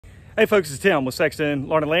Hey folks, it's Tim with Sexton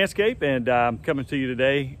Lawn and Landscape, and I'm coming to you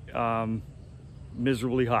today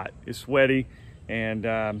miserably hot. It's sweaty, and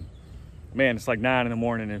man, it's like 9 in the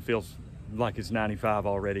morning and it feels like it's 95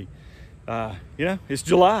 already. You know, it's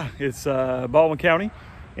July, it's Baldwin County,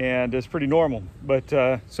 and it's pretty normal. But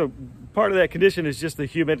so part of that condition is just the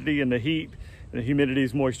humidity and the heat, and the humidity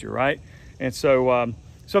is moisture, right? And so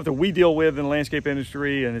something we deal with in the landscape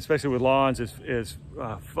industry, and especially with lawns, is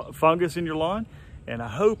fungus in your lawn. And I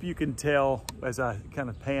hope you can tell as I kind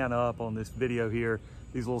of pan up on this video here,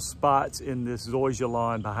 these little spots in this Zoysia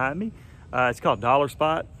lawn behind me. It's called dollar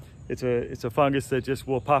spot. It's a fungus that just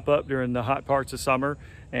will pop up during the hot parts of summer.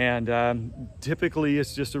 And typically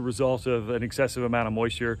it's just a result of an excessive amount of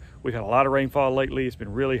moisture. We've had a lot of rainfall lately. It's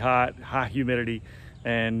been really hot, high humidity,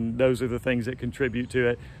 and those are the things that contribute to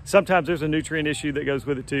it. Sometimes there's a nutrient issue that goes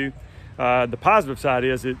with it too. The positive side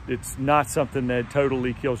is it's not something that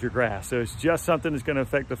totally kills your grass. So it's just something that's going to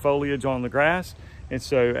affect the foliage on the grass. And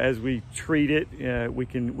so as we treat it, we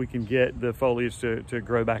can get the foliage to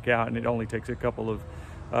grow back out, and it only takes a couple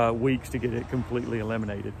of weeks to get it completely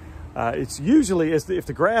eliminated. It's usually, if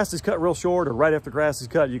the grass is cut real short or right after grass is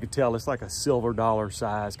cut, you can tell it's like a silver dollar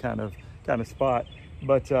size kind of spot.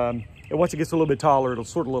 But and once it gets a little bit taller, it'll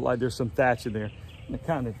sort of look like there's some thatch in there. And it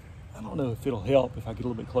kind of, I don't know if it'll help if I get a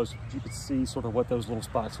little bit closer, but you can see sort of what those little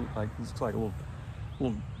spots look like. It's like a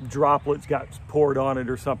little droplets got poured on it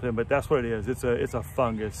or something, but that's what it is. It's a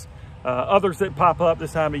fungus. Others that pop up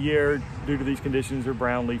this time of year due to these conditions are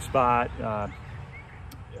brown leaf spot,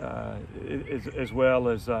 as well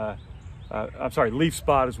as, I'm sorry, leaf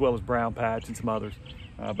spot, as well as brown patch and some others.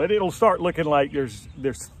 But it'll start looking like there's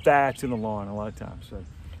thatch in the lawn a lot of times. So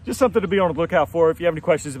just something to be on the lookout for. If you have any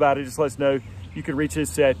questions about it, just let us know. You can reach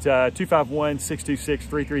us at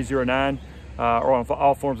 251-626-3309 or on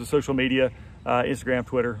all forms of social media, Instagram,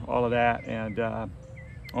 Twitter, all of that, and on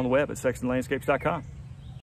the web at sextonlandscapes.com.